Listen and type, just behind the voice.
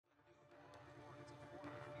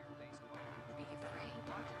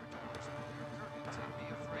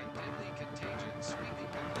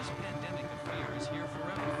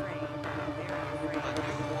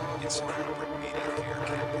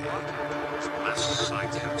It's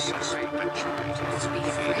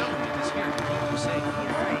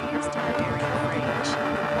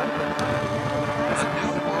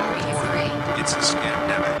a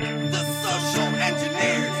scandemic. The social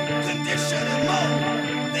engineers condition and mold.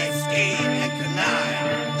 They scheme and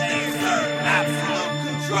connive. They exert absolute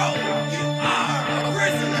control. You are a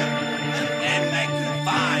prisoner, an inmate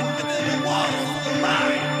confined within the walls of the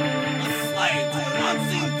mind, a slave to an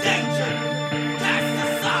unseen danger. Cast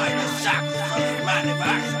aside the shackles of this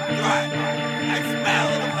manufactured threat. Expel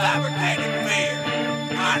the fabricated fear.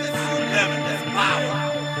 Harness your limitless power.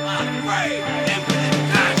 Unafraid, infinite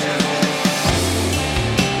conscience.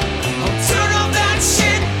 Turn off that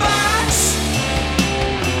shit box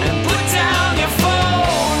and put down your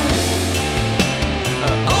phone.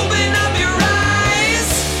 Open up your eyes,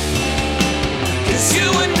 'cause you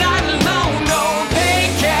are not alone. No, they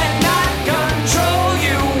cannot control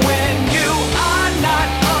you when you are not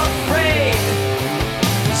afraid.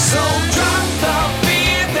 So drop the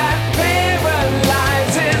fear that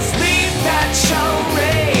paralyzes. Leave that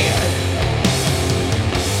charade.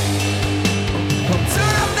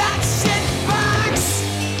 Turn off that shit box.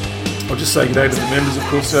 I'll just say good day to the members, of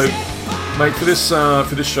course. So, mate, for this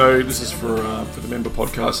show, this is for the member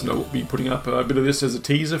podcast, and I'll be putting up a bit of this as a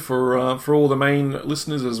teaser for all the main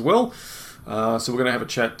listeners as well. So we're going to have a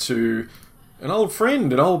chat to an old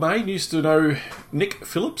friend, an old mate. Used to know Nick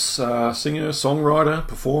Phillips, singer, songwriter,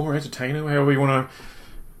 performer, entertainer, however you want to.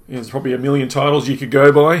 There's probably a million titles you could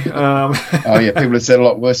go by. Oh yeah, people have said a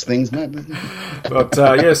lot worse things, mate. But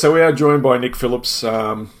yeah, so we are joined by Nick Phillips.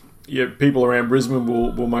 Yeah, people around Brisbane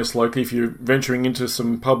will most likely, if you're venturing into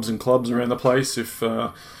some pubs and clubs around the place, if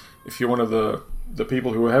you're one of the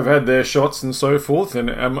people who have had their shots and so forth, and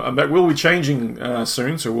that will be changing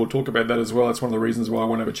soon, so we'll talk about that as well. That's one of the reasons why I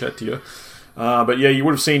want to have a chat to you. But yeah, you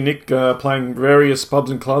would have seen Nick playing various pubs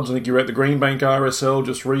and clubs. I think you were at the Greenbank RSL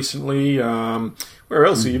just recently. Where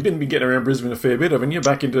else? You've been getting around Brisbane a fair bit, haven't you?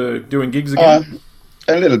 Back into doing gigs again?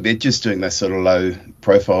 A little bit, just doing that sort of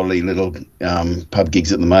low-profile little pub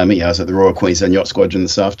gigs at the moment. Yeah, I was at the Royal Queensland Yacht Squadron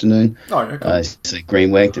this afternoon. Oh, yeah, cool. So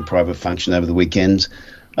Greenbank, did private function over the weekend.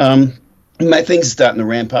 Mate, things are starting to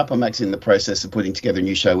ramp up. I'm actually in the process of putting together a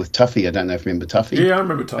new show with Tuffy. I don't know if you remember Tuffy. Yeah, I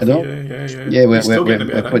remember Tuffy. Yeah, we're still getting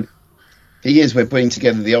about it. We're putting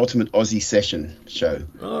together the Ultimate Aussie Session show.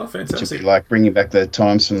 Oh, fantastic. Which would be like bringing back the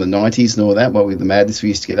times from the 90s and all that, what with the madness we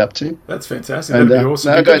used to get up to. That's fantastic. That'd be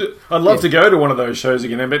awesome. I'd love to go to one of those shows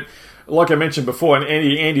again. But like I mentioned before, and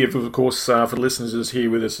Andy of course, for the listeners, is here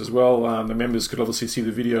with us as well. The members could obviously see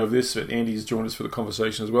the video of this, but Andy's joined us for the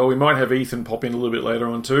conversation as well. We might have Ethan pop in a little bit later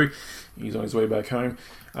on too. He's on his way back home.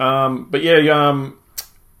 But yeah,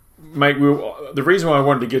 mate, the reason why I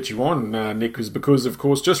wanted to get you on, Nick, was because, of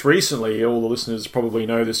course, just recently, all the listeners probably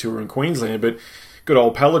know this who are in Queensland, but good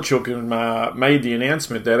old Palachuk made the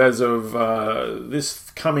announcement that as of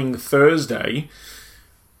this coming Thursday,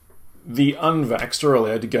 the unvaxxed are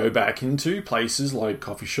allowed to go back into places like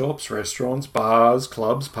coffee shops, restaurants, bars,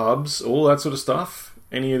 clubs, pubs, all that sort of stuff.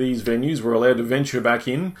 Any of these venues were allowed to venture back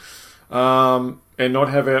in. And not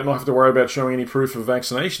have to worry about showing any proof of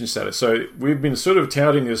vaccination status. So we've been sort of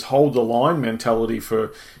touting this hold the line mentality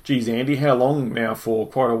for, geez, Andy, how long now? For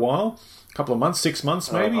quite a while, a couple of months, 6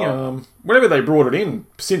 months maybe. Whenever they brought it in,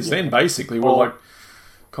 since then basically we're like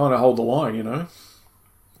kind of hold the line, you know.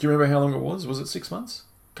 Do you remember how long it was? Was it 6 months?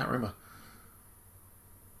 Can't remember.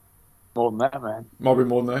 More than that, man. Might be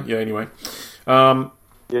more than that. Yeah. Anyway.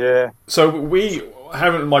 Yeah. So we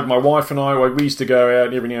haven't, like my wife and I, we used to go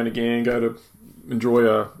out every now and again, go to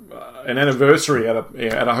enjoy an anniversary at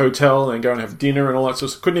a hotel and go and have dinner and all that sort of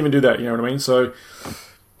stuff. Couldn't even do that, you know what I mean? So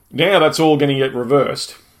now that's all going to get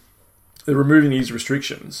reversed. They're removing these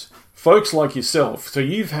restrictions. Folks like yourself, so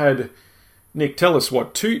you've had, Nick, tell us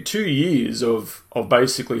what, two years of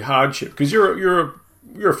basically hardship, because you're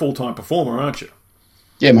a full-time performer, aren't you?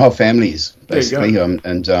 Yeah, my whole family is basically,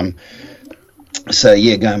 so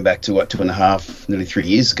yeah, going back to 2.5, nearly 3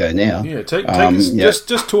 years ago now. Yeah, take us,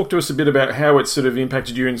 just talk to us a bit about how it sort of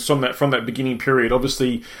impacted you, and from that beginning period.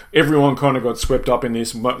 Obviously, everyone kind of got swept up in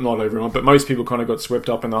this. Not everyone, but most people kind of got swept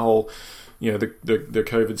up in the whole, you know, the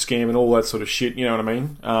COVID scam and all that sort of shit. You know what I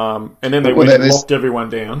mean? And then they went and locked everyone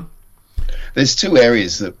down. There's two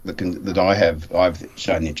areas that I've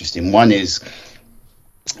shown interest in. One is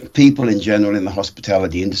people in general in the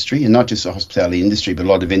hospitality industry, and not just the hospitality industry, but a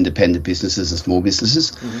lot of independent businesses and small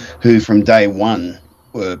businesses, who from day one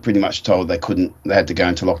were pretty much told they had to go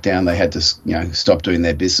into lockdown. They had to, you know, stop doing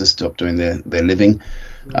their business, stop doing their living.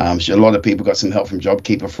 A lot of people got some help from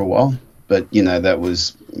JobKeeper for a while, but, you know, that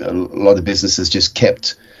was a lot of businesses just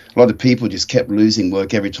kept a lot of people just kept losing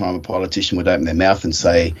work every time a politician would open their mouth and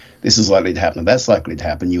say, this is likely to happen, and that's likely to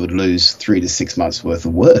happen. You would lose 3 to 6 months worth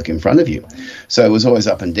of work in front of you. So it was always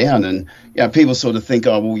up and down. And people sort of think,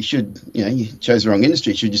 oh, well, you chose the wrong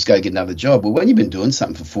industry. You should just go get another job. Well, when you've been doing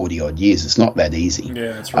something for 40 odd years, it's not that easy.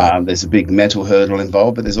 Yeah, that's right. There's a big mental hurdle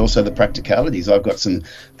involved, but there's also the practicalities. I've got some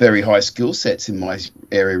very high skill sets in my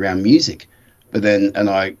area around music, but then,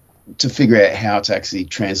 to figure out how to actually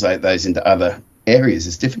translate those into other areas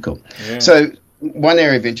is difficult. Yeah. So one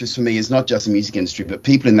area of interest for me is not just the music industry, but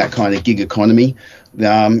people in that kind of gig economy,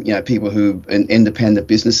 people who in independent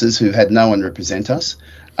businesses who had no one represent us.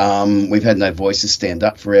 We've had no voices stand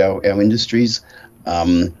up for our industries.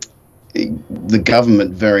 The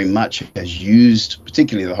government very much has used,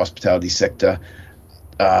 particularly the hospitality sector,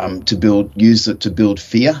 to build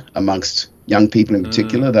fear amongst young people in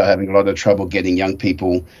particular. They're having a lot of trouble getting young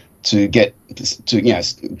people to go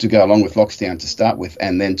along with lockdown to start with,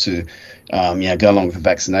 and then to go along with the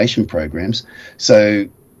vaccination programs. So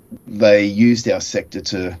they used our sector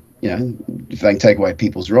to, if they can take away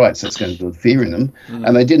people's rights, that's going to build fear in them.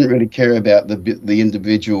 And they didn't really care about the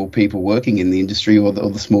individual people working in the industry or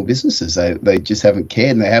the small businesses. They just haven't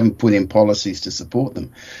cared, and they haven't put in policies to support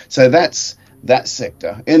them. So that's that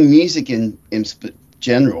sector. In music in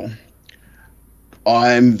general,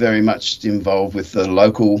 I'm very much involved with the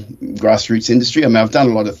local grassroots industry. I mean, I've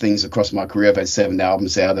done a lot of things across my career. I've had 7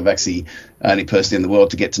 albums out. I've actually only person in the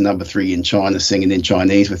world to get to number 3 in China, singing in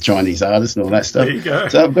Chinese with Chinese artists and all that stuff. There you go.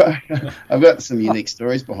 So I've got some unique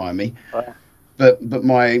stories behind me. But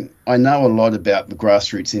I know a lot about the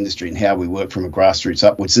grassroots industry and how we work from a grassroots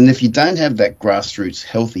upwards. And if you don't have that grassroots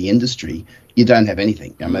healthy industry, you don't have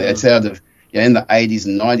anything. I mean, it's out of... in the 80s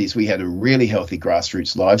and 90s, we had a really healthy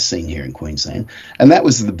grassroots live scene here in Queensland. And that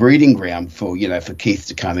was the breeding ground for Keith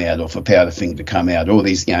to come out, or for Powderfinger to come out, all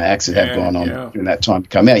these acts that have gone on during that time to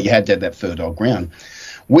come out. You had to have that fertile ground.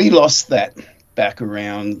 We lost that back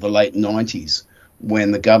around the late 90s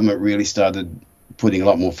when the government really started putting a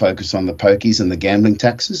lot more focus on the pokies and the gambling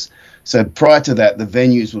taxes. So prior to that, the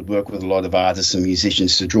venues would work with a lot of artists and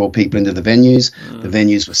musicians to draw people into the venues. The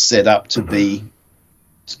venues were set up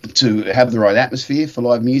to have the right atmosphere for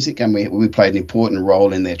live music, and we played an important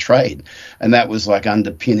role in their trade, and that was like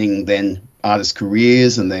underpinning then artists'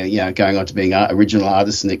 careers, and they're going on to being original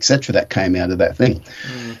artists and etc. That came out of that thing.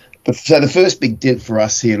 But so the first big dent for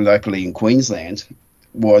us here locally in Queensland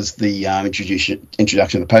was the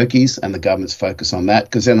introduction of the pokies and the government's focus on that,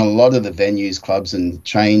 because then a lot of the venues, clubs and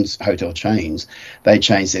chains, hotel chains, they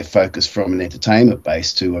changed their focus from an entertainment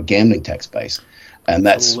base to a gambling tax base. And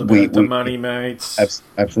that's the money, mates.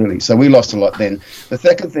 Absolutely. So we lost a lot then. The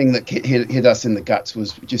second thing that hit us in the guts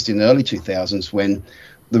was just in the early 2000s when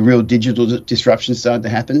the real digital disruption started to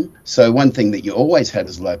happen. So one thing that you always had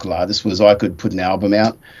as a local artist was I could put an album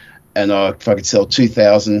out, and if I could sell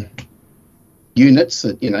 2,000 units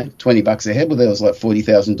at $20 a head, well, there was like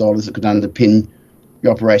 $40,000 that could underpin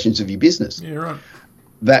the operations of your business. Yeah, right.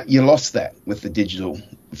 That you lost that with the digital.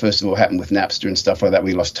 First of all, happened with Napster and stuff like that.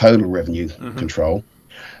 We lost total revenue control.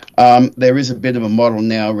 There is a bit of a model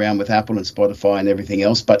now around with Apple and Spotify and everything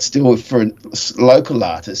else, but still for local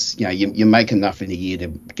artists, you make enough in a year to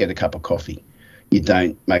get a cup of coffee. You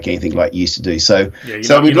don't make anything like you used to do. So,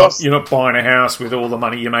 you're not buying a house with all the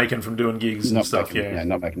money you're making from doing gigs and stuff.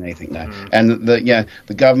 Not making anything. No, and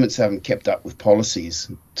the governments haven't kept up with policies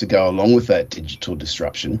to go along with that digital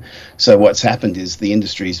disruption. So what's happened is the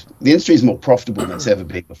industry is more profitable than it's ever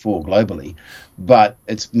been before globally, but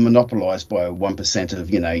it's monopolised by 1% of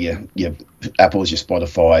your Apples, your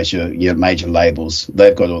Spotify's, your major labels.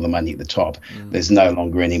 They've got all the money at the top. There's no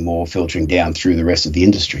longer any more filtering down through the rest of the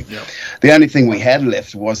industry. Yep. The only thing we had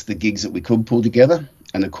left was the gigs that we could pull together,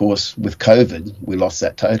 and of course with COVID we lost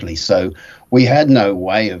that totally. So we had no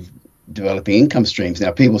way of developing income streams.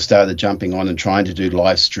 Now people started jumping on and trying to do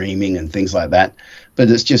live streaming and things like that, but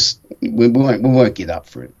it's just we won't get up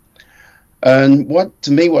for it. And what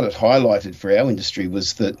it highlighted for our industry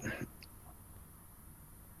was that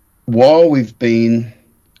while we've been,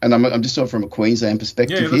 and I'm just talking from a Queensland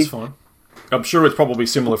perspective. Yeah, that's fine. I'm sure it's probably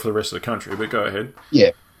similar for the rest of the country, but go ahead.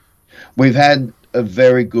 Yeah, we've had a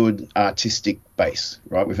very good artistic base,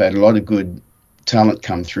 right? We've had a lot of good talent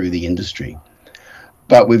come through the industry,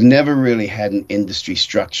 but we've never really had an industry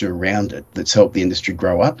structure around it that's helped the industry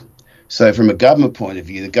grow up. So from a government point of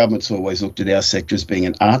view, the government's always looked at our sector as being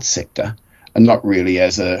an arts sector and not really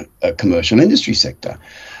as a commercial industry sector.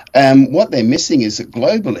 What they're missing is that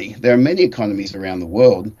globally, there are many economies around the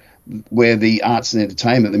world where the arts and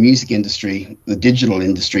entertainment, the music industry, the digital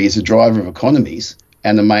industry is a driver of economies,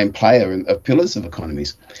 and the main player of pillars of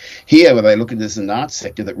economies. Here, where they look at it as an arts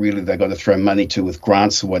sector that really they've got to throw money to with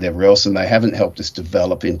grants or whatever else, and they haven't helped us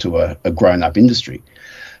develop into a grown-up industry.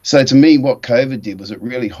 So to me, what COVID did was it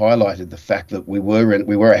really highlighted the fact that we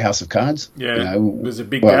were a house of cards. Yeah, there's a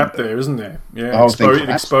big gap there, isn't there? Yeah, it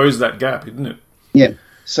exposed that gap, didn't it? Yeah.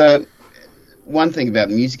 So one thing about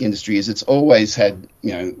the music industry is it's always had,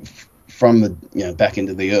 from the back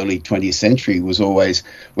into the early 20th century, was always,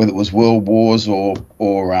 whether it was world wars or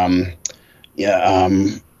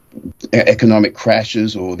economic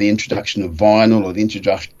crashes or the introduction of vinyl or the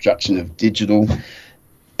introduction of digital,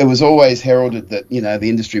 it was always heralded that, the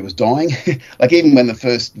industry was dying. Like even when the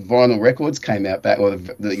first vinyl records came out back, or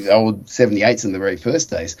the old 78s in the very first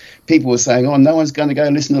days, people were saying, oh, no one's going to go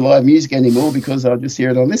listen to live music anymore because I'll just hear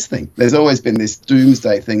it on this thing. There's always been this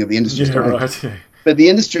doomsday thing of the industry. Yeah, right. Yeah. But the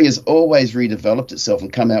industry has always redeveloped itself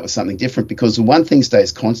and come out with something different, because the one thing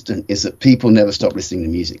stays constant is that people never stop listening to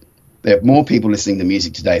music. There are more people listening to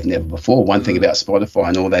music today than ever before. One thing about Spotify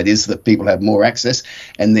and all that is that people have more access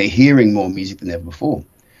and they're hearing more music than ever before.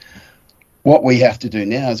 What we have to do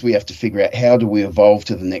now is we have to figure out how do we evolve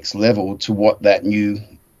to the next level to what that new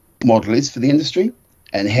model is for the industry,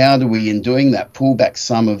 and how do we, in doing that, pull back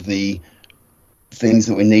some of the things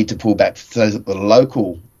that we need to pull back so that the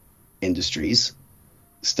local industries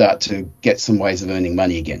start to get some ways of earning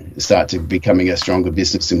money again, start to becoming a stronger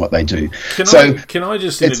business in what they do. Can I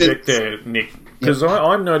just interject there, Nick? Because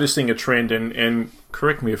I'm noticing a trend, and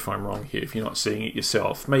correct me if I'm wrong here, if you're not seeing it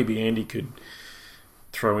yourself. Maybe Andy could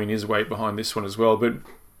throw in his weight behind this one as well. But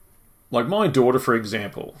like my daughter, for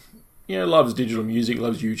example, loves digital music,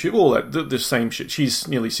 loves YouTube, all that, the same shit. She's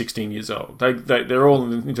nearly 16 years old. They're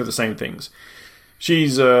all into the same things.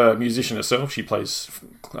 She's a musician herself. She plays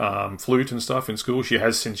flute and stuff in school. She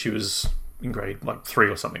has since she was in grade 3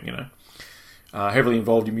 or something, heavily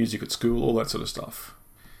involved in music at school, all that sort of stuff.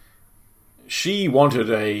 She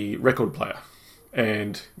wanted a record player,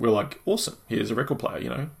 and we're like, awesome, here's a record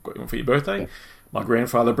player, got one for your birthday. My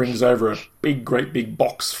grandfather brings over a great big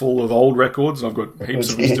box full of old records, and I've got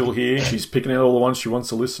heaps of them still here. She's picking out all the ones she wants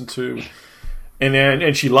to listen to,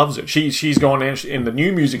 and she loves it. She's gone, and the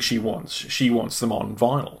new music she wants them on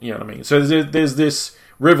vinyl. You know what I mean? So there's this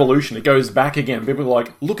revolution. It goes back again. People are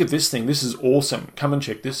like, look at this thing. This is awesome. Come and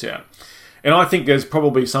check this out. And I think there's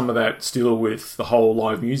probably some of that still with the whole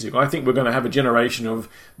live music. I think we're going to have a generation of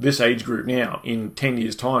this age group now in 10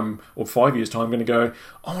 years' time or 5 years' time going to go,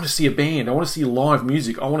 I want to see a band. I want to see live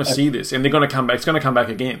music. I want to see this. And they're going to come back. It's going to come back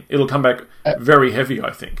again. It'll come back very heavy, I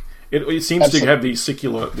think. It seems to have these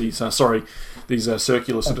circular sort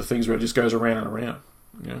of things where it just goes around and around.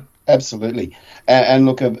 Absolutely. And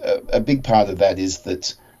look, a big part of that is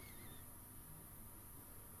that,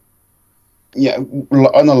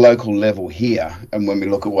 on a local level here, and when we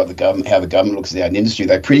look at how the government looks at our industry,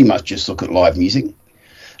 they pretty much just look at live music.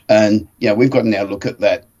 And, we've got to now look at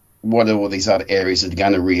that. What are all these other areas that are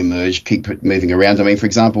going to re-emerge, keep moving around? I mean, for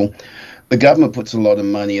example, the government puts a lot of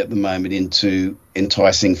money at the moment into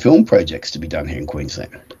enticing film projects to be done here in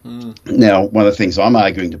Queensland. Now, one of the things I'm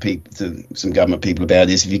arguing to some government people about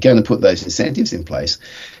is, if you're going to put those incentives in place,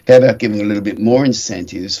 how about giving a little bit more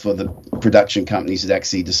incentives for the production companies that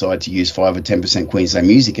actually decide to use 5 or 10% Queensland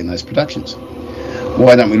music in those productions?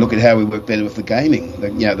 Why don't we look at how we work better with the gaming?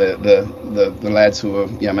 The lads who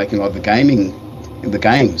are making a lot of the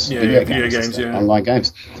games, video games, online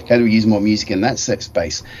games. How do we use more music in that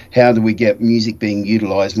space? How do we get music being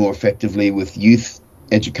utilised more effectively with youth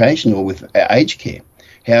education or with aged care?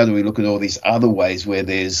 How do we look at all these other ways where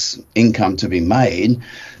there's income to be made,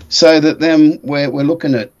 so that then we're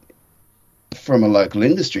looking at, from a local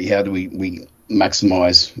industry, how do we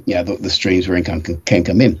maximise the streams where income can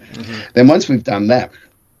come in? Then once we've done that,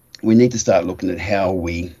 we need to start looking at how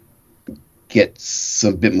we get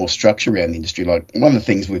some bit more structure around the industry. Like, one of the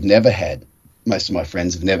things we've never had, most of my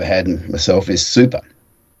friends have never had, and myself, is super.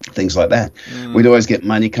 Things like that. We'd always get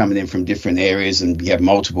money coming in from different areas, and you have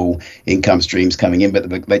multiple income streams coming in, but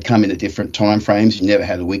they'd come in at different time frames. You never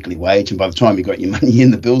had a weekly wage, and by the time you got your money in,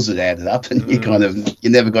 the bills had added up, and you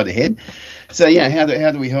never got ahead. So how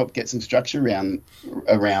do we help get some structure around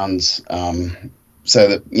so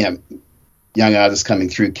that young artists coming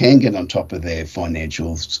through can get on top of their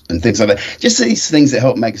financials and things like that. Just these things that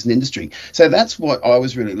help make us an industry. So that's what I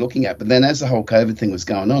was really looking at. But then as the whole COVID thing was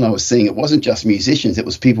going on, I was seeing it wasn't just musicians. It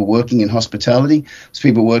was people working in hospitality. It was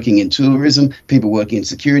people working in tourism, people working in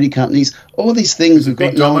security companies. All these things we've got.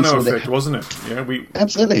 Big domino effect, wasn't it?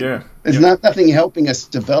 Absolutely. Yeah. There's nothing helping us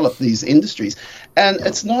develop these industries. And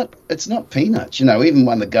it's not peanuts. You know, even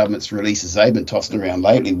one of the government's releases they've been tossing around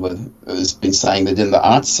lately has been saying that in the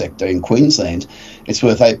arts sector in Queensland, it's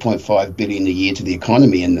worth $8.5 billion a year to the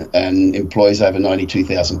economy and employs over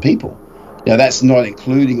 92,000 people. Now, that's not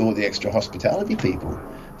including all the extra hospitality people.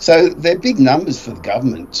 So they're big numbers for the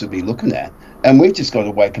government to be looking at. And we've just got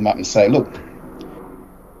to wake them up and say, look,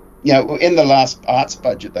 you know, in the last arts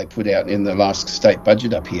budget they put out, in the last state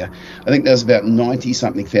budget up here, I think there was about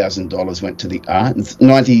 $90-something thousand went to the art, and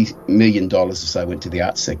 $90 million or so went to the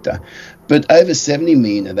arts sector. But over $70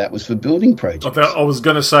 million of that was for building projects. I was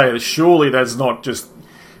going to say, surely that's not just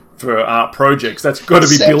for art projects. That's got to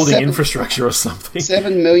be building infrastructure or something.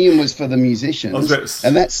 $7 million was for the musicians,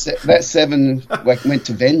 and that $7 went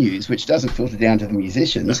to venues, which doesn't filter down to the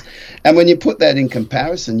musicians. And when you put that in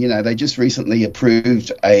comparison, you know, they just recently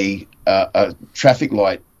approved a traffic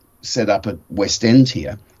light set up at West End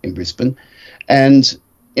here in Brisbane, and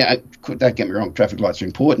yeah, don't get me wrong, traffic lights are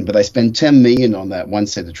important, but they spend $10 million on that one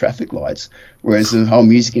set of traffic lights, whereas the whole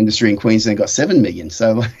music industry in Queensland got $7 million.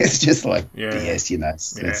 So it's just like BS, you know.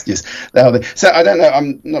 It's just so I don't know.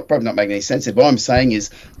 I'm probably not making any sense here. What I'm saying is,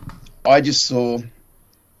 I just saw, you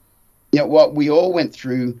know, what we all went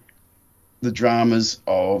through, the dramas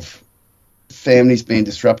of families being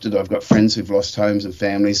disrupted. I've got friends who've lost homes and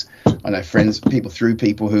families. I know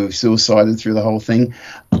people who have suicided through the whole thing.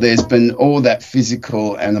 There's been all that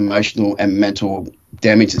physical and emotional and mental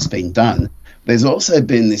damage that's been done. There's also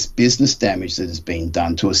been this business damage that has been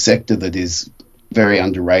done to a sector that is very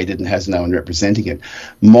underrated and has no one representing it.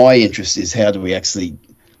 My interest is, how do we actually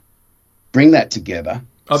bring that together?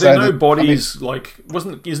 Are there no bodies,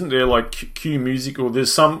 isn't there like Q Music, or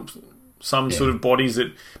there's some sort of bodies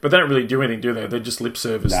but they don't really do anything, do they? They just lip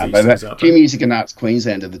service these things out there. Q Music and Arts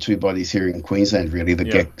Queensland are the two bodies here in Queensland, really, that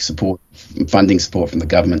get funding support from the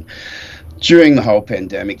government. During the whole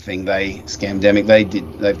pandemic thing, they've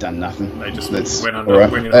done nothing. They just went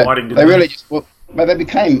in hiding, didn't they? Really just, but they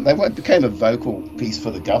became a vocal piece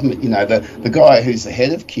for the government. You know, the guy who's the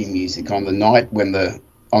head of Q Music on the night when the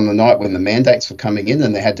mandates were coming in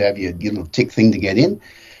and they had to have your little tick thing to get in,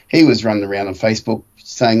 he was running around on Facebook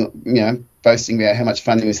saying, you know, boasting about how much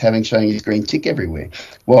fun he was having, showing his green tick everywhere.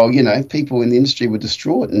 Well, you know, people in the industry were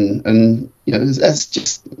distraught, and you know, it's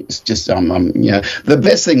just you know, the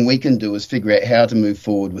best thing we can do is figure out how to move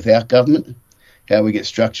forward without government, how we get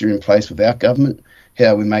structure in place without government,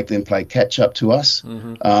 how we make them play catch up to us,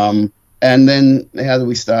 and then how do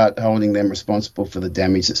we start holding them responsible for the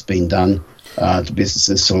damage that's been done to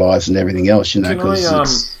businesses, to lives, and everything else. You know,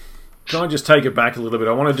 Can I just take it back a little bit?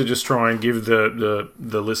 I wanted to just try and give the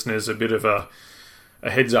listeners a bit of a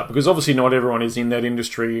heads up, because obviously not everyone is in that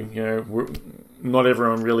industry. You know, not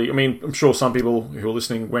everyone really. I mean, I'm sure some people who are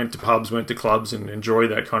listening went to pubs, went to clubs, and enjoy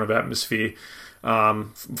that kind of atmosphere.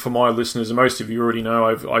 For my listeners, and most of you already know,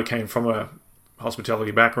 I came from a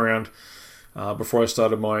hospitality background before I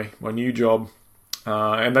started my new job.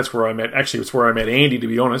 And that's where I met. Actually, it's where I met Andy, to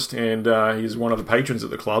be honest, and he's one of the patrons at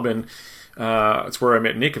the club, and it's where I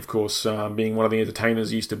met Nick, of course, being one of the entertainers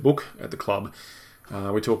he used to book at the club.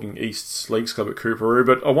 We're talking East's Leagues Club at Coorparoo,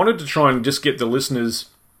 but I wanted to try and just get the listeners,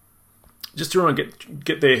 just to try and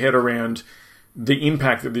get their head around the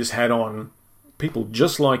impact that this had on people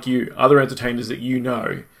just like you, other entertainers that you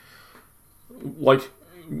know. Like,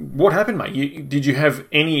 what happened, mate? Did you have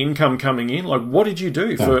any income coming in? Like, what did you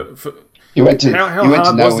do for how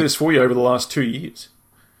hard was this for you over the last 2 years?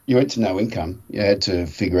 You went to no income. You had to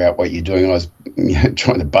figure out what you're doing. I was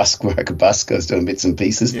trying to work a bus. I was doing bits and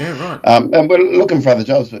pieces. Yeah, right. And we're looking for other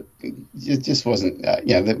jobs, but it just wasn't,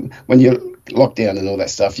 when you're locked down and all that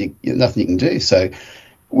stuff, nothing you can do. So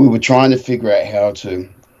we were trying to figure out how to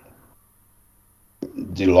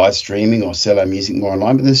do live streaming or sell our music more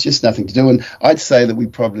online, but there's just nothing to do. And I'd say that we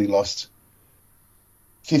probably lost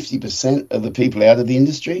 50% of the people out of the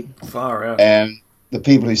industry. Far out. And the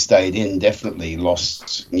people who stayed in definitely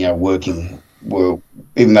lost, working. Well,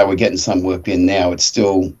 even though we're getting some work in now, it's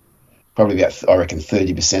still probably about, I reckon,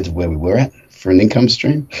 30% of where we were at for an income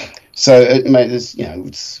stream. So, it's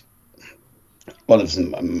a lot of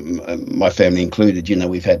them, my family included,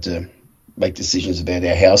 we've had to make decisions about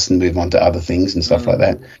our house and move on to other things and stuff like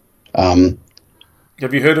that.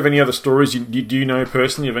 Have you heard of any other stories? Do you know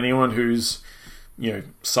personally of anyone who's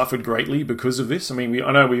suffered greatly because of this? I mean,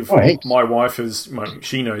 I know my wife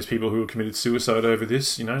she knows people who have committed suicide over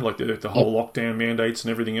this, like the whole lockdown mandates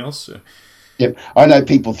and everything else. So. Yep. I know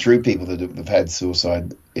people that have had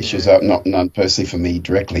suicide issues, none personally for me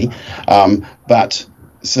directly, but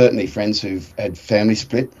certainly friends who've had family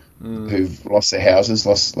split, who've lost their houses,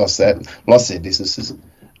 lost their businesses.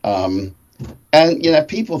 And,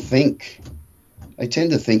 people think, They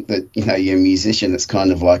tend to think that, you're a musician, it's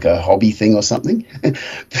kind of like a hobby thing or something.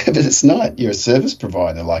 But it's not. You're a service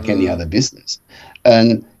provider like any other business.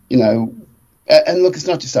 And, and look, it's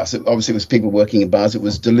not just us. Obviously, it was people working in bars. It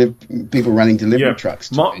was people running delivery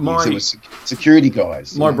trucks. It was security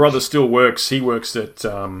guys. My brother still works. He works at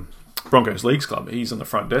Broncos Leagues Club. He's on the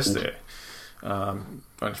front desk there. I don't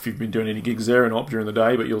know if you've been doing any gigs there or not during the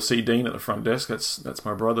day, but you'll see Dean at the front desk. That's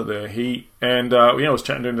my brother there. I was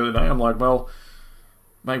chatting to him the other day. I'm like, well,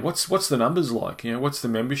 mate, what's the numbers like? What's the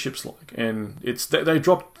memberships like? And they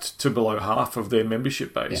dropped to below half of their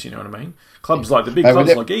membership base. You know what I mean? Clubs like the big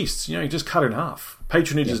clubs like East, you just cut in half.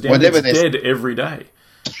 Patronage is down. It's dead every day.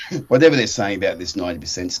 Whatever they're saying about this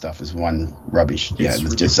 90% stuff is one rubbish.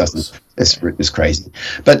 It just doesn't. It's crazy.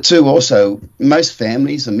 But two, also, most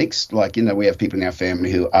families are mixed. Like, we have people in our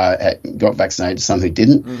family who got vaccinated, some who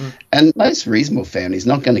didn't. Mm-hmm. And most reasonable families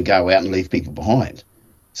not going to go out and leave people behind.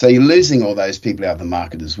 So you're losing all those people out of the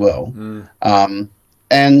market as well.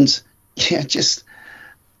 Just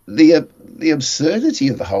the absurdity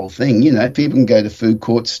of the whole thing. People can go to food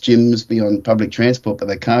courts, gyms, be on public transport, but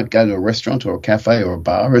they can't go to a restaurant or a cafe or a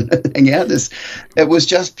bar and hang out. It was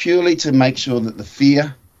just purely to make sure that the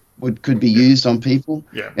fear could be used on people.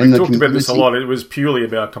 Yeah, we talked about this a lot. It was purely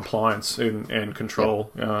about compliance and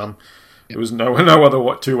control. There was no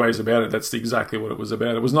other two ways about it. That's exactly what it was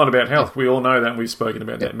about. It was not about health. We all know that, and we've spoken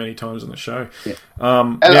about that many times on the show. Yeah.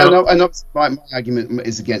 My argument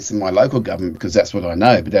is against my local government because that's what I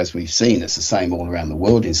know. But as we've seen, it's the same all around the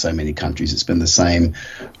world in so many countries. It's been the same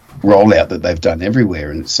rollout that they've done everywhere,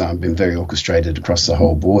 and it's been very orchestrated across the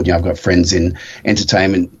whole board. I've got friends in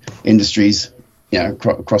entertainment industries,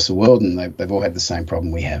 across the world, and they've all had the same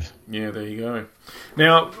problem we have. Yeah, there you go.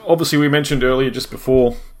 Now, obviously, we mentioned earlier just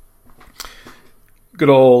before. Good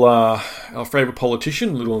old our favourite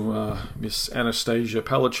politician, little Miss Anastasia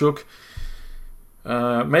Palaszczuk,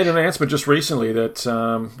 made an announcement just recently that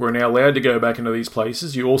we're now allowed to go back into these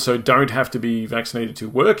places. You also don't have to be vaccinated to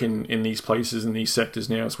work in these places, in these sectors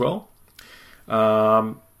now as well.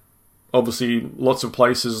 Obviously, lots of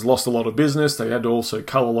places lost a lot of business. They had to also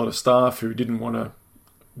cull a lot of staff who didn't want to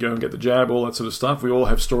go and get the jab, all that sort of stuff. We all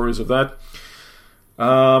have stories of that.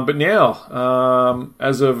 But now,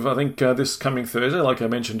 as of, I think, this coming Thursday, like I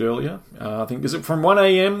mentioned earlier, I think, is it from 1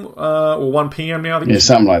 a.m. Or 1 p.m. now? I think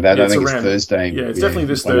something like that. I think it's Thursday. Yeah, it's definitely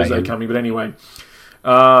this Thursday coming. But anyway, the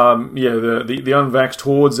unvaxxed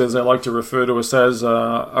hordes, as they like to refer to us as,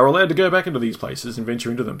 are allowed to go back into these places and venture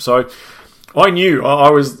into them. So I knew, I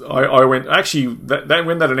went, actually,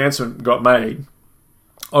 when that announcement got made,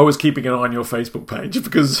 I was keeping an eye on your Facebook page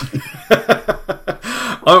because...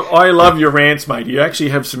 I love your rants, mate. You actually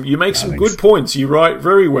have you make some good points. You write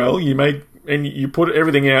very well. You put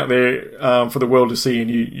everything out there for the world to see, and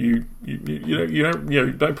you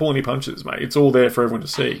don't pull any punches, mate. It's all there for everyone to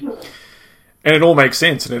see, and it all makes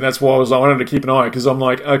sense. And that's why I wanted to keep an eye, because I'm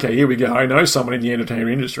like, okay, here we go. I know someone in the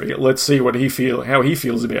entertainment industry. Let's see how he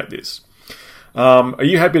feels about this. Are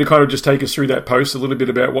you happy to kind of just take us through that post a little bit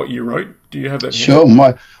about what you wrote? Do you have that? Sure.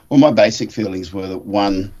 My basic feelings were that,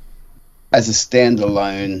 one, as a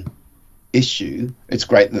standalone issue, it's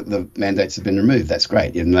great that the mandates have been removed. That's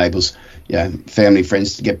great. It enables family,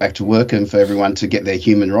 friends to get back to work and for everyone to get their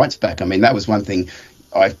human rights back. I mean, that was one thing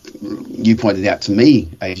you pointed out to me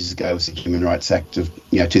ages ago, was the Human Rights Act of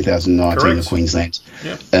 2019 in Queensland.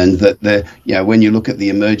 Yep. And that when you look at the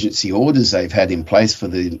emergency orders they've had in place for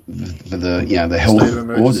the health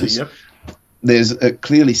orders. Yep. There's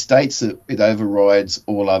clearly states that it overrides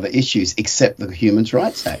all other issues except the Human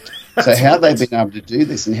Rights Act. So how they've been able to do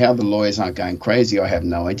this and how the lawyers aren't going crazy, I have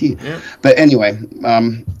no idea. Yeah. But anyway,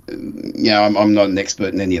 I'm not an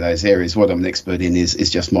expert in any of those areas. What I'm an expert in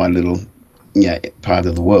is just my little part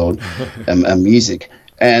of the world, music.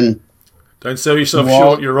 And don't sell yourself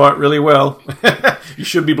short. You write really well. You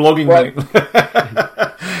should be blogging, mate.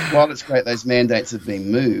 While it's great those mandates have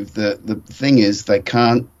been moved, the thing is they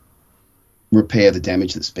can't repair the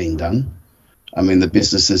damage that's been done. I mean, the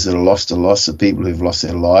businesses that are lost, the people who've lost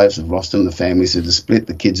their lives have lost them, the families that are split,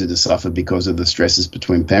 the kids that have suffered because of the stresses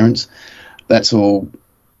between parents. That's all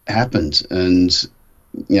happened, and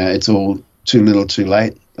it's all too little too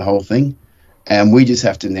late, the whole thing. And we just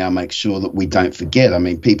have to now make sure that we don't forget. I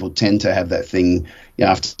mean, people tend to have that thing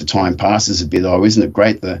after time passes a bit, isn't it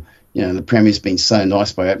great the Premier's been so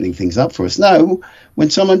nice by opening things up for us. No, when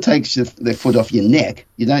someone takes their foot off your neck,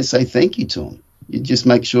 you don't say thank you to them. You just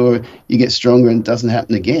make sure you get stronger and it doesn't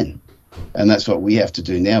happen again. And that's what we have to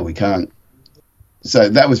do now. We can't So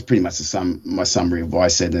that was pretty much my summary of what I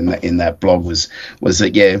said in that blog was that, as a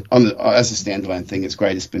standalone thing, it's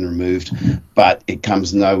great it's been removed, but it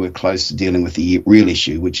comes nowhere close to dealing with the real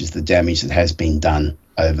issue, which is the damage that has been done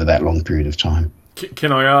over that long period of time.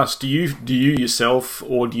 Can I ask, do you yourself,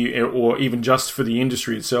 or even just for the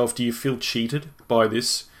industry itself, do you feel cheated by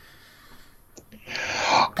this?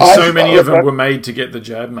 So many of them were made to get the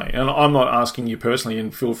jab, mate. And I'm not asking you personally,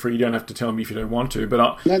 and feel free, you don't have to tell me if you don't want to,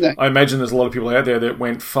 but I imagine there's a lot of people out there that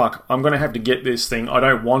went, fuck, I'm going to have to get this thing. I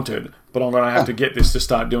don't want it, but I'm going to have to get this to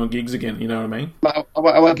start doing gigs again. You know what I mean? I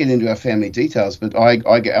won't get into our family details, but I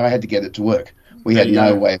had to get it to work. We had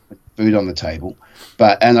no way of putting food on the table.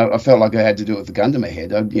 And I felt like I had to do it with a gun to my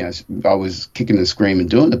head. I was kicking and screaming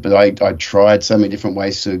doing it, but I tried so many different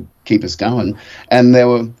ways to keep us going. And there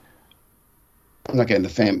were, I'm not getting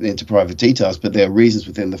into private details, but there are reasons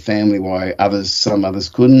within the family why some others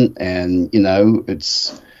couldn't. And,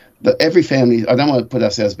 it's every family, I don't want to put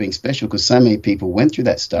ourselves being special because so many people went through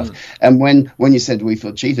that stuff. And when you said we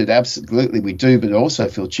feel cheated, absolutely we do, but also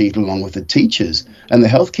feel cheated along with the teachers and the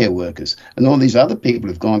healthcare workers and all these other people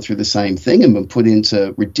who've gone through the same thing and been put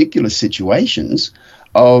into ridiculous situations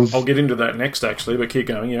of... I'll get into that next, actually, but keep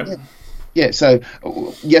going, Yeah, so,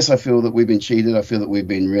 yes, I feel that we've been cheated. I feel that we've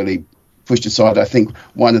been really pushed aside. I think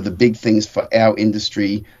one of the big things for our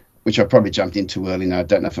industry, which I probably jumped into early, and I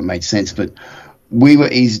don't know if it made sense, but we were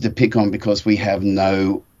easy to pick on because we have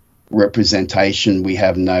no representation, we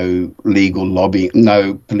have no legal lobbying,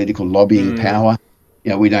 no political lobbying power.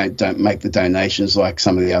 We don't make the donations like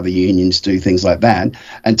some of the other unions do, things like that.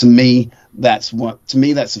 And to me, that's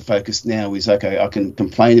the focus now is, okay, I can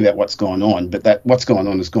complain about what's gone on, but that what's gone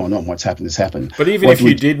on has gone on. What's happened has happened. But even if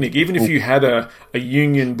you did, Nick, even if you had a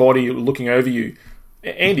union body looking over you,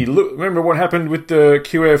 Andy, remember what happened with the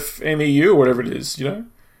QFMEU or whatever it is,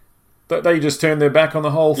 They just turned their back on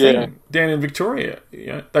the whole thing down in Victoria.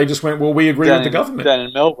 They just went, well, we agree with the government. Down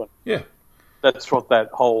in Melbourne. Yeah. That's what that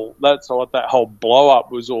whole blow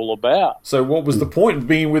up was all about. So what was the point of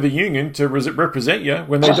being with a union to represent you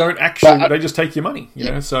when they don't actually, they just take your money,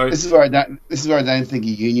 So this is where I don't think a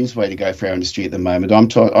union's way to go for our industry at the moment. I'm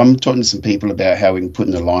talking to some people about how we can put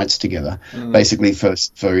an alliance together, basically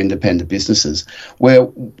for independent businesses, where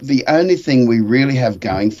the only thing we really have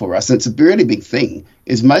going for us, and it's a really big thing,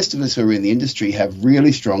 is most of us who are in the industry have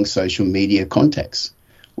really strong social media contacts.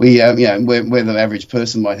 We, where the average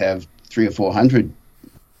person might have 300 or 400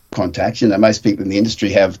 contacts, most people in the industry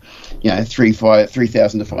have,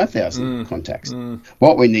 3,000 to 5,000 contacts.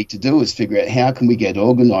 What we need to do is figure out how can we get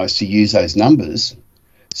organised to use those numbers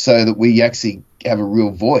so that we actually have a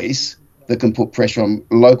real voice that can put pressure on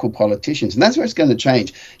local politicians. And that's where it's going to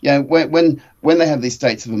change. When they have these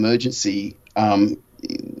states of emergency,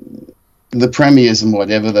 the premiers and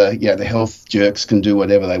whatever, the health jerks can do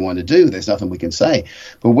whatever they want to do. There's nothing we can say.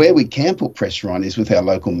 But where we can put pressure on is with our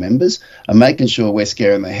local members and making sure we're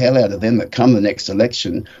scaring the hell out of them that come the next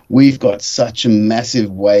election. We've got such a massive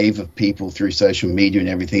wave of people through social media and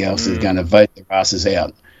everything else that's going to vote their asses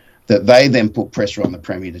out, that they then put pressure on the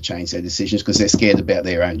Premier to change their decisions because they're scared about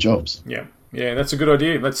their own jobs. Yeah, that's a good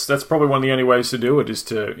idea. That's probably one of the only ways to do it is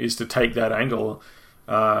to take that angle.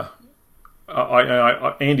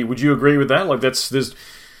 Andy, would you agree with that? Like,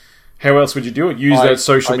 how else would you do it? Use that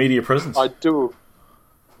social media presence. I do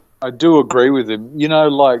agree with him. I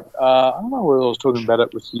don't know whether I was talking about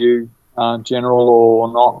it with you, General,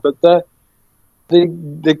 or not, but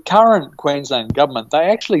the current Queensland government, they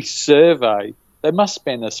actually survey. They must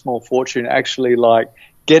spend a small fortune actually,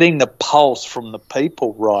 getting the pulse from the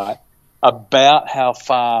people, right, about how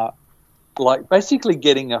far, basically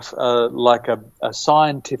getting a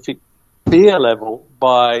scientific fear level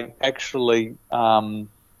by actually polling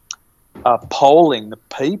the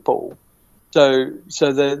people, so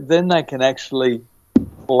then they can actually,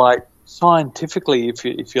 scientifically,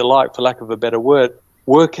 if you like, for lack of a better word,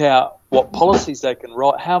 work out what policies they can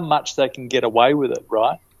write, how much they can get away with it,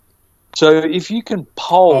 right? So if you can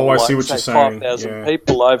poll, say 5,000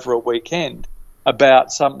 people over a weekend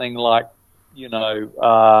about something like,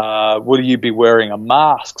 will you be wearing a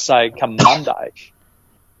mask, say, come Monday?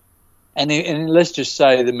 And let's just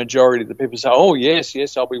say the majority of the people say, oh,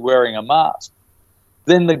 yes, I'll be wearing a mask.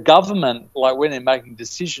 Then the government, when they're making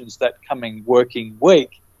decisions that coming working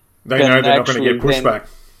week, they know they're not going to get pushback.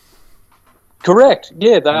 Correct.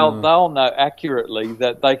 Yeah, they'll know accurately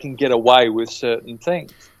that they can get away with certain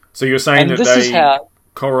things. So you're saying that they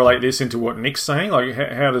correlate this into what Nick's saying?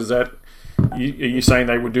 How does that... Are you saying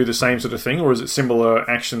they would do the same sort of thing, or is it similar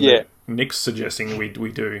action that Nick's suggesting we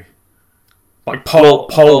do?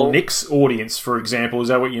 Poll Nick's audience, for example, is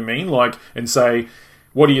that what you mean? And say,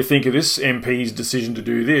 what do you think of this MP's decision to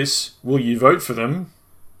do this? Will you vote for them?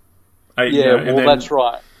 That's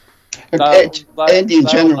right. Andy, in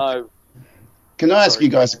general, can I ask you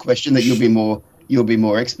guys a question that you'll be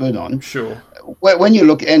more expert on? Sure. When you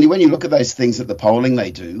look, Andy, when you look at those things at the polling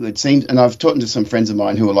they do, it seems, and I've talked to some friends of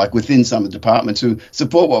mine who are like within some of the departments who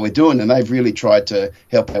support what we're doing, and they've really tried to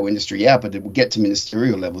help our industry out, but it will get to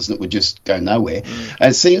ministerial levels and it would just go nowhere.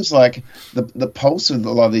 And it seems like the pulse of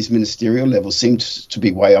a lot of these ministerial levels seems to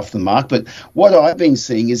be way off the mark. But what I've been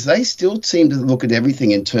seeing is they still seem to look at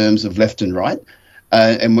everything in terms of left and right.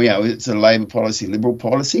 And it's a Labor policy, Liberal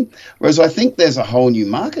policy. Whereas I think there's a whole new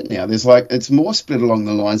market now. It's more split along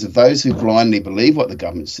the lines of those who blindly believe what the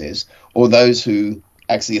government says, or those who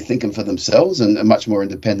actually are thinking for themselves and are much more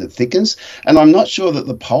independent thinkers. And I'm not sure that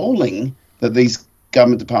the polling that these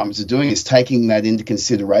government departments are doing is taking that into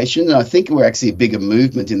consideration. And I think we're actually a bigger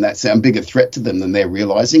movement in that sense, a bigger threat to them than they're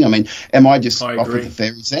realising. I mean, am I just off with the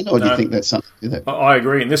fairies then, or do you think that's something to do with it? I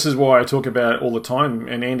agree, and this is why I talk about it all the time.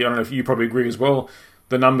 And Andy, I don't know if you probably agree as well.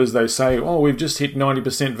 The numbers they say, we've just hit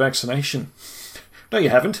 90% vaccination. No, you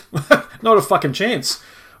haven't. Not a fucking chance.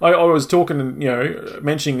 I was talking,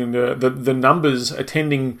 mentioning the numbers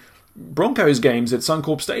attending Broncos games at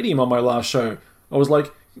Suncorp Stadium on my last show. I was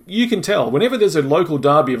like, you can tell whenever there's a local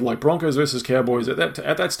derby of like Broncos versus Cowboys at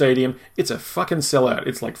that stadium, it's a fucking sellout.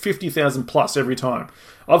 It's like 50,000 plus every time.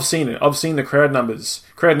 I've seen it. I've seen the crowd numbers.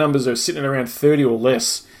 Crowd numbers are sitting around 30 or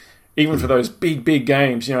less, even for those big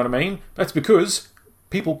games. You know what I mean? That's because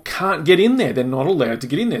people can't get in there. They're not allowed to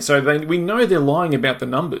get in there. So we know they're lying about the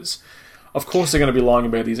numbers. Of course, they're going to be lying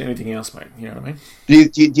about anything else, mate. You know what I mean?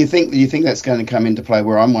 Do you think that's going to come into play?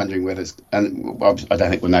 Where I'm wondering whether it's, and I don't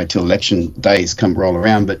think we'll know till election days come roll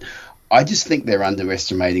around, but I just think they're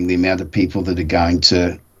underestimating the amount of people that are going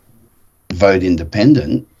to vote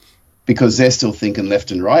independent, because they're still thinking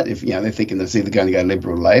left and right. If they're thinking it's either going to go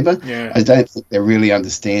Liberal or Labor. Yeah. I don't think they're really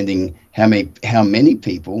understanding how many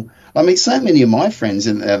people. I mean, so many of my friends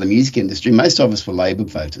in the music industry, most of us were Labor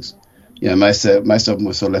voters. Most of them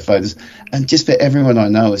were sort of left voters, and just about everyone I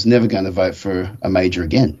know is never going to vote for a major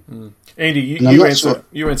again. Andy, you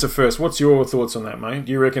answer first. What's your thoughts on that, mate?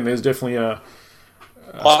 Do you reckon there's definitely a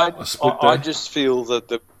split there? I just feel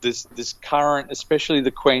that this current, especially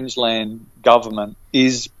the Queensland government,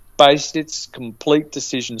 is based its complete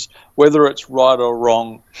decisions, whether it's right or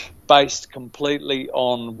wrong, based completely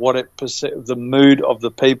on what the mood of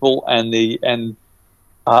the people and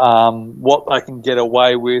what they can get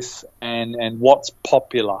away with and what's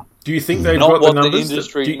popular. Do you think they've got the numbers? The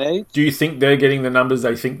industry needs? Do you think they're getting the numbers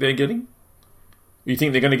they think they're getting? You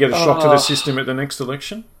think they're going to get a shock to the system at the next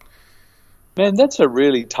election? Man, that's a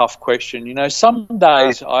really tough question. Some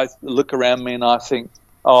days I look around me and I think,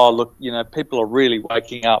 oh, look, people are really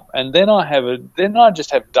waking up. And then I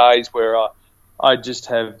just have days where I just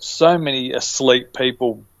have so many asleep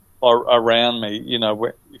people around me,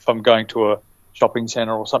 if I'm going to a shopping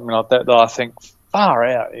centre or something like that I think, far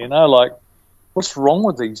out, like, what's wrong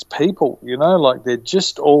with these people? Like they're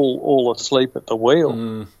just all asleep at the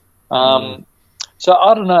wheel. So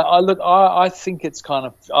I don't know. I think it's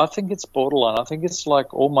I think it's borderline. I think it's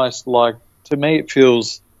like almost like, to me, it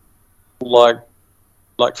feels like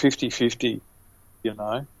 50-50,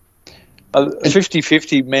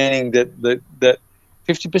 50-50 meaning that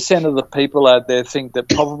 50% of the people out there think that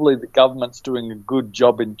probably the government's doing a good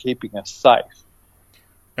job in keeping us safe.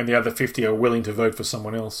 And the other 50 are willing to vote for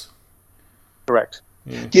someone else. Correct.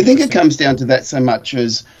 Yeah, do you think it comes down to that so much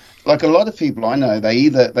as, like a lot of people I know,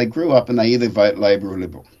 they grew up and they either vote Labor or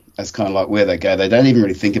Liberal. That's kind of like where they go. They don't even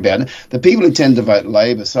really think about it. The people who tend to vote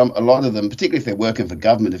Labor, a lot of them, particularly if they're working for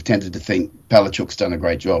government, have tended to think Palachuk's done a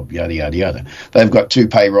great job, yada, yada, yada. They've got 2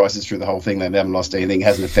 pay rises through the whole thing. They haven't lost anything,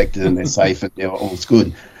 hasn't affected them, they're safe, and all's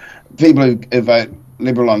good. People who vote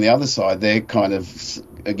Liberal on the other side, they're kind of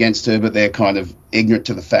against her, but they're kind of ignorant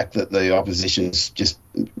to the fact that the opposition's just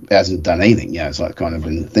hasn't done anything. It's like kind of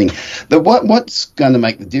a thing. But what's going to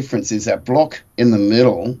make the difference is that block in the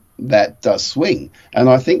middle that does swing. And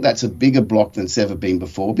I think that's a bigger block than it's ever been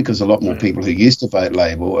before, because a lot more people who used to vote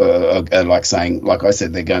Labor are like saying, like I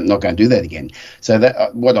said, they're not going to do that again. So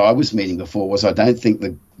that what I was meaning before was, I don't think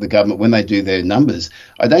the government, when they do their numbers,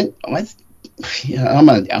 I don't know, I'm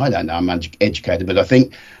uneducated, but I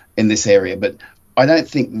think in this area, but I don't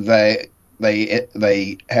think they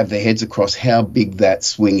have their heads across how big that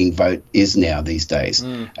swinging vote is now these days.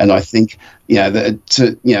 And I think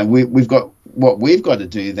we've got, what we've got to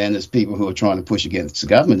do then as people who are trying to push against the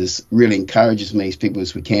government is really encourage as many people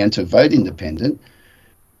as we can to vote independent,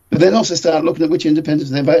 but then also start looking at which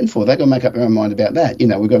independents they're voting for. They've got to make up their own mind about that.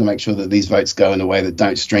 We've got to make sure that these votes go in a way that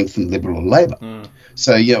don't strengthen Liberal or Labor.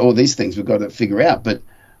 So all these things we've got to figure out. But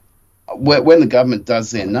when the government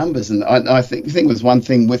does their numbers, and I think it was one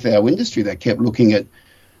thing with our industry, they kept looking at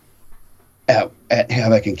how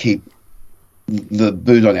they can keep the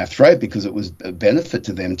boot on our throat, because it was a benefit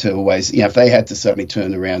to them to always, if they had to suddenly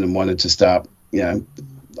turn around and wanted to start,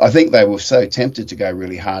 I think they were so tempted to go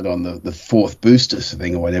really hard on the fourth booster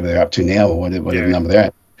thing or whatever they're up to now, or whatever number they're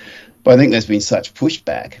at. But I think there's been such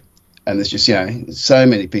pushback, and there's just, so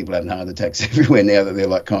many people having heart attacks everywhere now that they're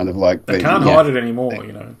like kind of like... They can't hide it anymore,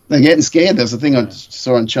 They're getting scared. There was a thing I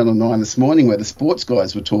saw on Channel 9 this morning where the sports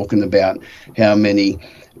guys were talking about how many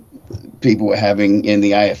people were having, in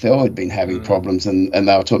the AFL had been having problems, and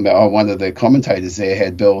they were talking about, one of the commentators there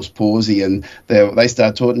had Bell's palsy, and they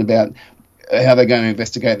started talking about how they're going to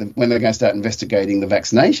investigate when they're going to start investigating the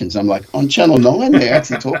vaccinations. I'm like, on Channel 9 they're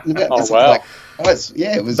actually talking about this. Wow. Like,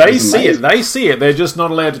 it was They see it. They're just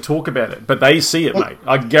not allowed to talk about it, but they see it, mate.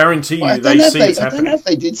 I guarantee you, they see it's happening. I don't know if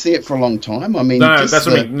they did see it for a long time. I mean, no, that's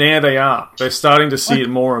what I mean. Now they are. They're starting to see it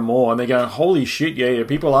more and more, and they're going, "Holy shit, yeah!"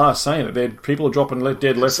 People are saying it. People are dropping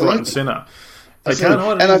dead left, right, and centre. They can't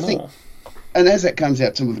hide it anymore. And as that comes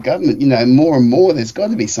out to the government, more and more, there's got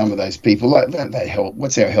to be some of those people like that health.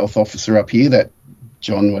 What's our health officer up here? That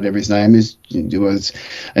John, whatever his name is, and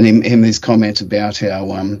him his comment about how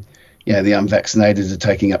the unvaccinated are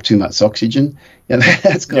taking up too much oxygen.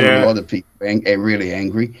 That's got a lot of people really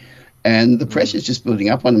angry, and the pressure's just building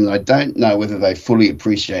up on them. And I don't know whether they fully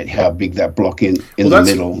appreciate how big that block in the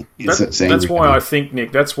middle is. That's why I think,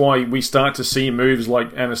 Nick, that's why we start to see moves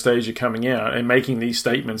like Anastasia coming out and making these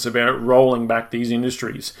statements about rolling back these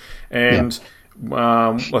industries. And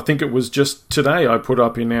I think it was just today I put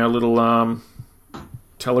up in our little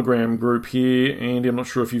Telegram group here, Andy, I'm not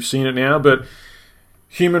sure if you've seen it now, but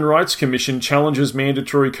Human Rights Commission challenges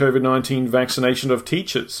mandatory COVID-19 vaccination of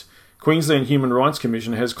teachers. Queensland Human Rights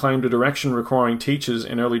Commission has claimed a direction requiring teachers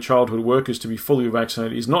and early childhood workers to be fully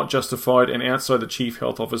vaccinated is not justified and outside the Chief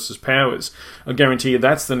Health Officer's powers. I guarantee you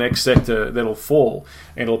that's the next sector that'll fall,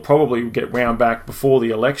 and it'll probably get wound back before the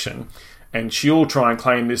election. And she'll try and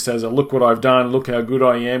claim this as a, look what I've done, look how good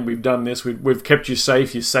I am, we've done this, we've kept you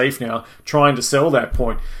safe, you're safe now, trying to sell that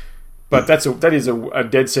point. But that is a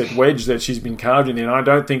dead set wedge that she's been carved in, and I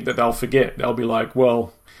don't think that they'll forget. They'll be like,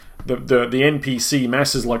 well, the NPC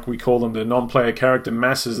masses, like we call them, the non-player character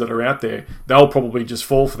masses that are out there, they'll probably just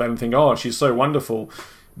fall for that and think, oh, she's so wonderful.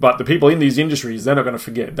 But the people in these industries, they're not going to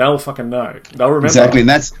forget. They'll fucking know. They'll remember. Exactly, and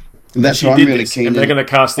that's what I'm really keen. And they're going to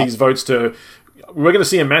cast these votes to... We're going to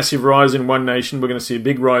see a massive rise in One Nation. We're going to see a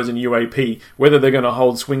big rise in UAP. Whether they're going to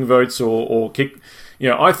hold swing votes or kick...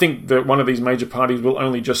 I think that one of these major parties will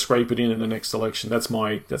only just scrape it in the next election. That's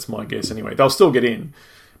my guess anyway. They'll still get in,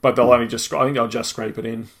 but they'll only just... I think they'll just scrape it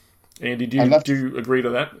in. Andy, do you agree to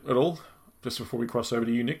that at all? Just before we cross over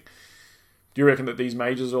to you, Nick. Do you reckon that these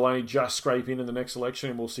majors will only just scrape in the next election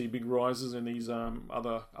and we'll see big rises in these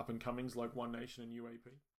other up-and-comings like One Nation and UAP?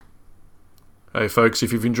 Hey folks,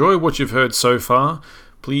 if you've enjoyed what you've heard so far,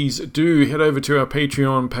 please do head over to our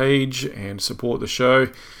Patreon page and support the show.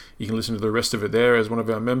 You can listen to the rest of it there as one of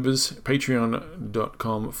our members,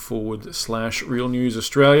 patreon.com/Real News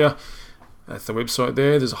Australia. That's the website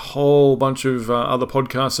there. There's a whole bunch of other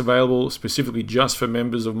podcasts available specifically just for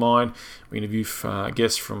members of mine. We interview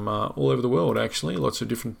guests from all over the world, actually. Lots of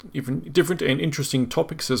different and interesting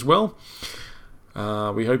topics as well.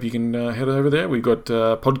 We hope you can head over there. We've got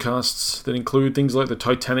podcasts that include things like the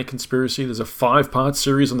Titanic Conspiracy. There's a 5-part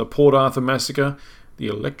series on the Port Arthur Massacre, the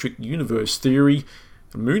Electric Universe Theory,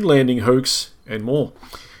 the Moon Landing Hoax, and more.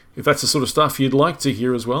 If that's the sort of stuff you'd like to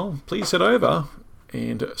hear as well, please head over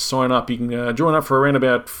and sign up. You can join up for around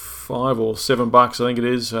about $5 or $7, I think it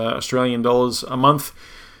is, Australian dollars a month.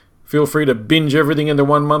 Feel free to binge everything into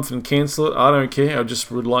 1 month and cancel it. I don't care. I just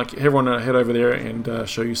would like everyone to head over there and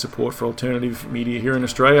show you support for alternative media here in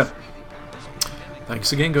Australia.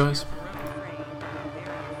 Thanks again, guys.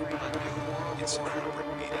 It's an corporate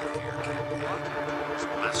media fear campaign.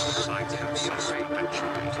 Mass psychosis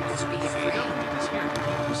perpetuated through fear.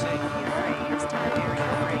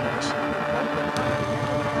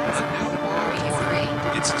 A new world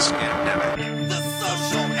order. It's a scandemic. The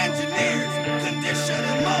social engineers condition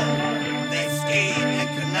and mold. They scheme and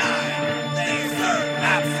connive. They exert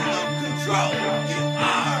absolute control. You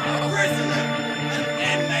are a prisoner, an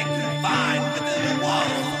inmate confined within the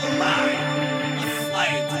walls of the mind, a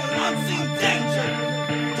slave to an unseen danger.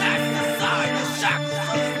 Cast aside the shackles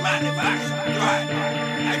of this manufactured threat.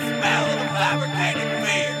 Expel the fabricated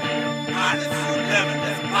fear. Harness your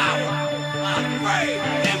limitless power. Unafraid,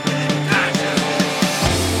 infinite consciousness.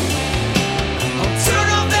 Turn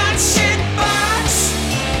off that shit box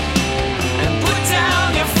and put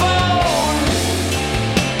down your phone.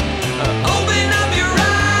 Open up your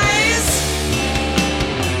eyes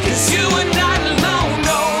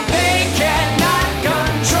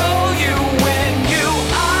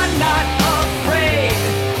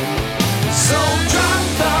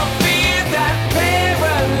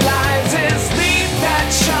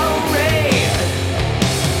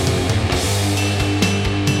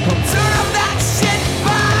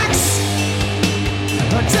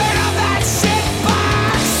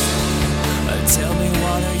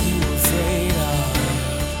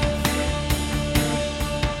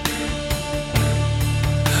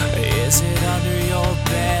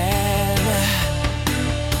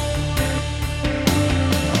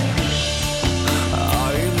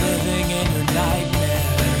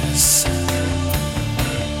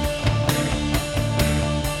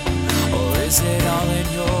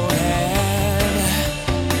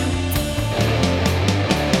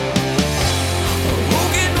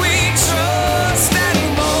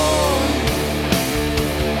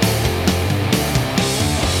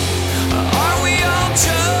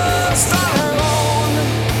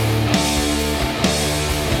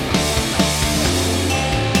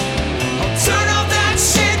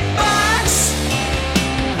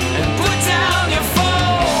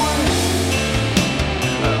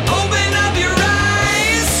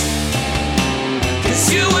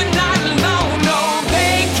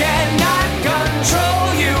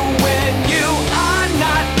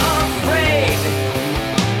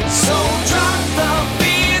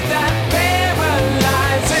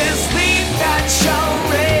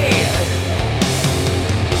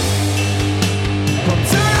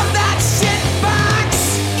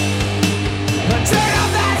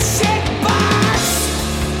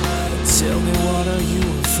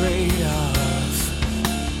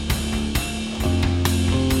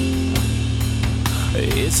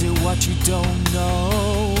Is it what you don't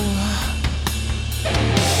know?